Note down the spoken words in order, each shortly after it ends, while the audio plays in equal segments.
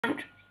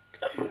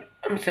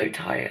I'm so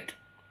tired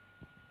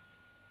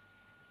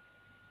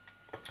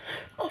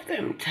of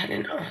them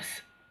telling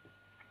us,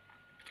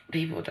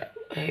 people that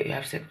who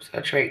have sickle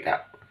cell trait,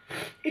 that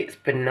it's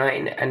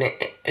benign and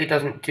it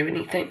doesn't do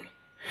anything.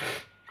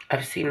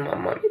 I've seen my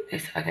mum in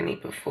this agony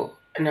before,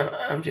 and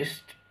I'm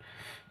just,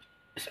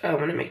 so I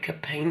want to make a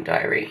pain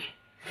diary.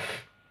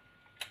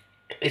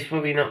 It's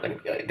probably not going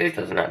to go, this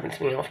doesn't happen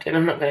to me often,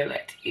 I'm not going to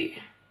lie to you,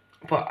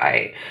 but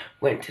I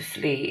went to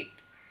sleep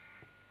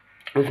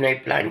with no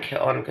blanket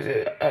on because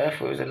I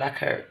thought it was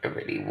like a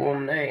really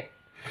warm night,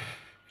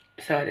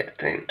 so I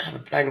didn't have a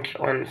blanket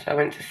on, so I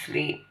went to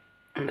sleep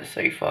on the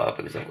sofa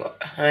because I've got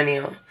a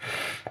hernia.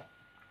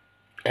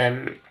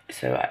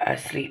 So I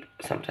sleep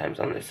sometimes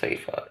on the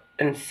sofa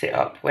and sit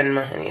up when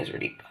my hernia is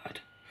really bad.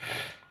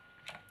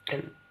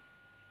 And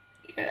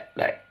yeah,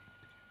 like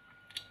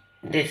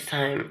this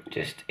time,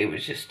 it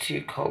was just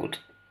too cold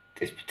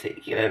this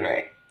particular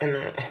night,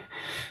 and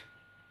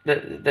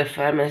the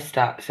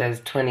thermostat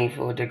says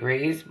 24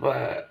 degrees,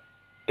 but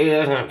it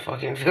doesn't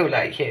fucking feel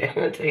like it.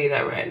 I'll tell you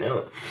that right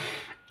now.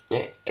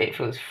 It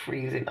feels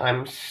freezing.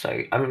 I'm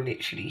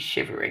literally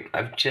shivering.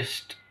 I've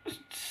just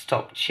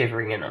stopped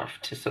shivering enough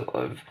to sort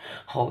of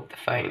hold the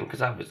phone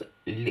because I was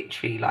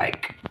literally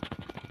like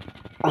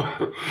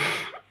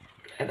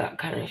that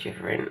kind of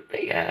shivering.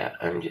 But yeah,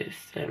 I'm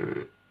just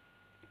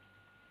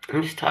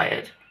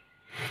tired.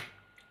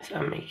 So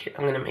I'm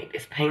gonna make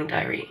this pain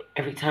diary.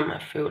 Every time I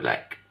feel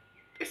like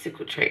the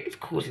sickle trait is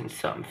causing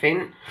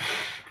something,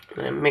 I'm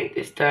gonna make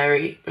this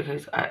diary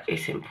because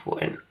it's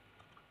important.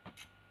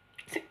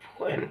 It's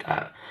important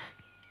that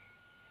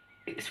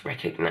it's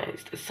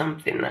recognised as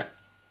something that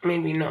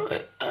maybe not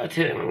I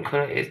don't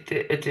call it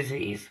a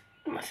disease.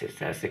 My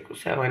sister has sickle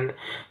cell, and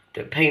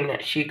the pain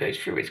that she goes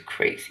through is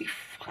crazy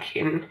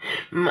fucking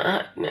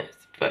madness.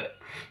 But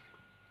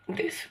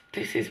this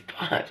is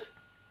bad.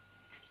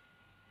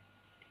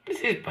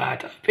 This is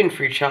bad. I've been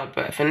through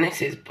childbirth, and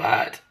this is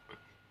bad.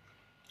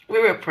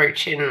 We're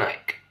approaching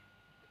like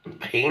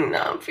pain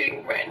that I'm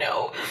feeling right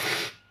now.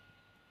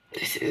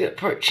 This is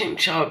approaching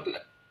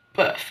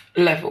childbirth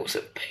levels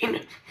of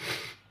pain.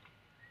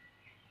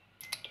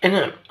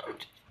 And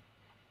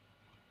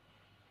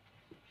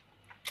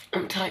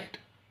I'm tired.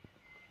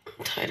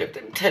 I'm tired of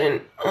them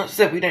telling us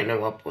that we don't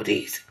know our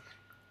bodies.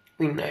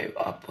 We know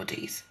our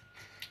bodies.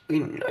 We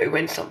know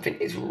when something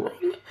is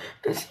wrong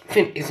and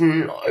something is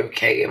not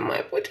okay in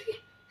my body.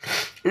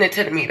 And they're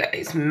telling me that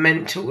it's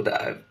mental, that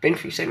I've been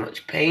through so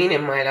much pain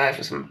in my life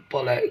or some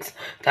bollocks,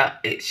 that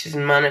it's just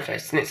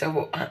manifesting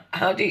itself.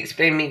 How do you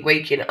explain me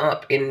waking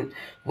up?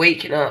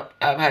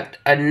 I've had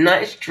a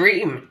nice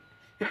dream.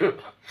 Had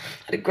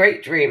a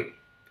great dream.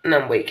 And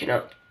I'm waking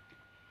up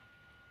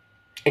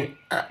in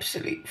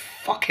absolute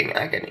fucking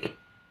agony.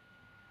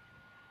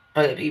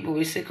 Are the people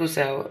with sickle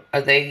cell,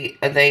 are they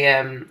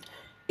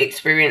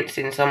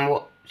experiencing some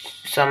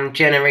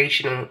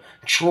generational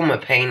trauma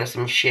pain or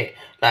some shit?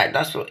 Like,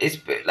 that's what it's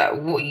like.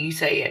 What are you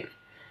saying?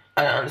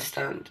 I don't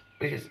understand,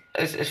 because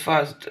as far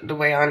as the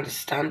way I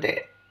understand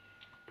it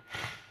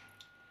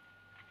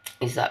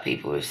is that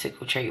people with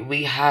sickle trait,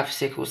 we have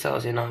sickle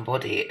cells in our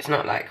body. It's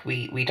not like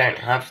we don't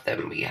have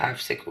them. We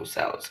have sickle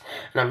cells,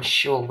 and I'm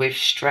sure with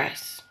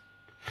stress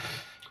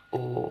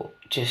or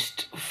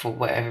just for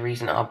whatever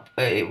reason,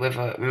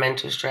 whether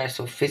mental stress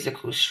or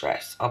physical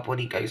stress, our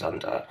body goes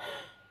under.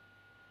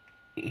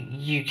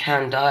 You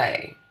can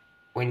die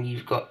when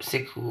you've got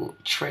sickle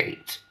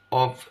trait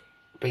of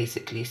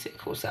basically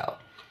sickle cell.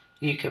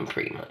 You can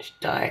pretty much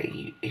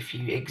die if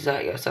you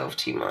exert yourself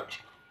too much.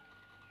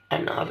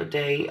 And the other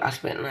day, I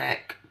spent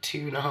like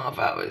 2.5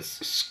 hours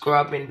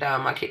scrubbing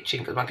down my kitchen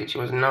because my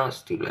kitchen was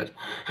nasty, blood.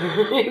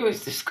 It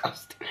was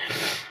disgusting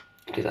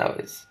because I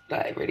was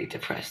like really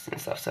depressed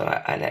and stuff. So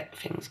I let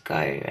things go,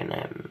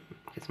 and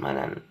because my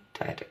nan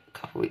died a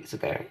couple of weeks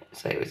ago,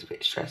 so it was a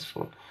bit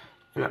stressful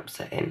and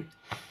upsetting.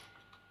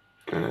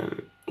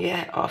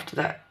 Yeah, after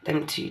that,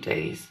 them 2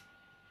 days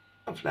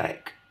of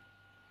like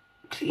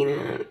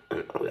cleaning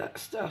and all that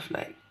stuff,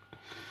 like,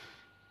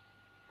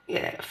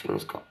 yeah,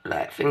 things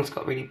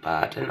got really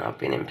bad, and I've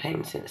been in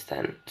pain since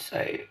then.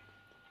 So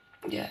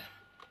yeah.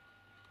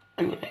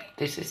 Anyway,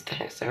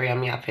 sorry,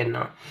 I'm yapping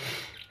now.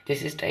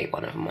 This is day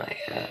 1 of my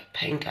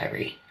pain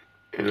diary,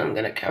 and I'm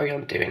gonna carry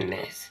on doing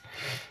this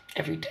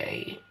every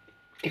day.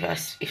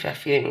 If I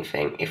feel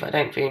anything, if I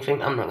don't feel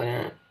anything, I'm not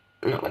gonna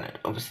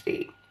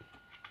obviously,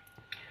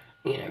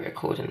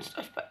 record and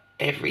stuff. But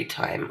every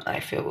time I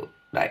feel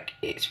like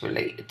it's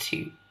related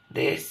to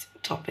this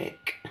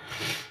topic,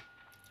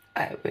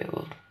 I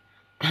will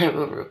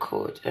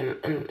record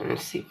and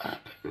see what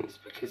happens,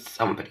 because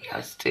somebody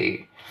has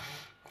to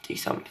do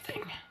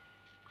something.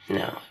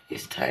 Now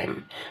it's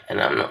time.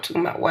 And I'm not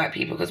talking about white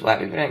people, because white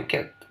people don't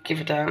give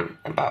a damn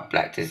about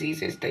black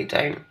diseases. They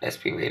don't. Let's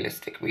be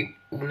realistic. We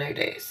all know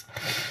this.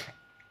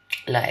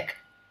 Like,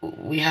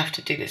 we have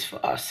to do this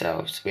for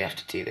ourselves. We have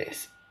to do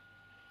this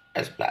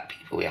as black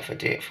people. We have to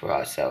do it for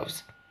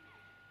ourselves.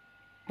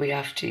 We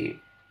have to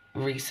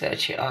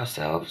research it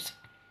ourselves.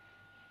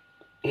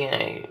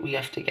 We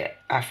have to get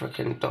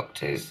African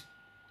doctors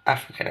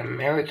African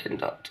American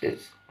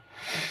doctors,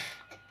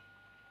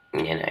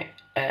 you know,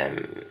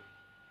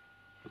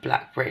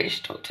 black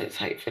British doctors,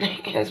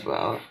 hopefully, as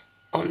well,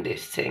 on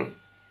this thing,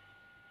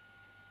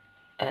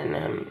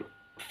 and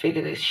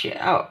figure this shit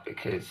out,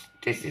 because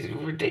this is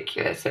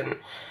ridiculous. And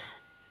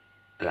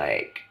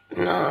like,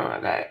 no,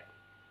 like,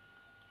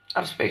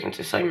 I've spoken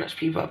to so much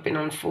people, I've been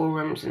on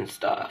forums and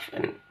stuff,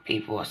 and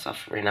people are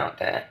suffering out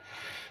there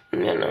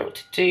and they don't know what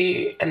to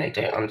do, and they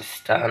don't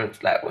understand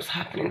like what's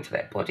happening to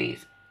their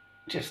bodies,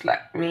 just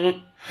like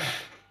me.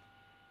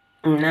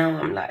 And now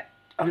I'm like,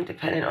 I'm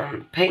dependent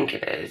on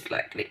painkillers,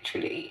 like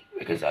literally,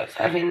 because I was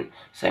having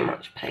so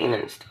much pain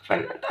and stuff,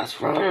 and that's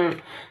wrong.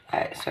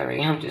 Like,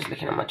 sorry, I'm just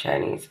looking at my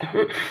Chinese.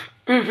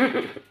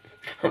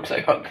 I'm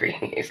so hungry.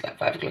 It's like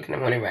 5 o'clock in the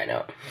morning right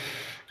now,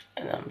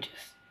 and I'm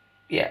just,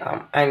 yeah,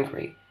 I'm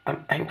angry.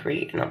 I'm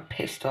angry and I'm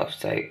pissed off.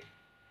 So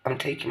I'm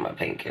taking my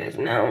painkillers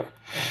now.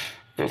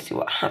 Let's see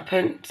what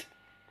happens.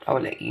 I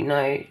will let you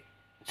know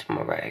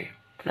tomorrow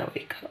when I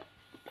wake up.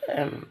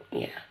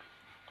 Yeah,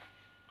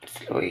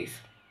 it's Louise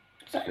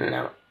signing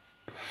out.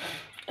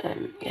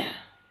 Yeah,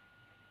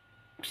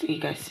 see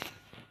you guys soon.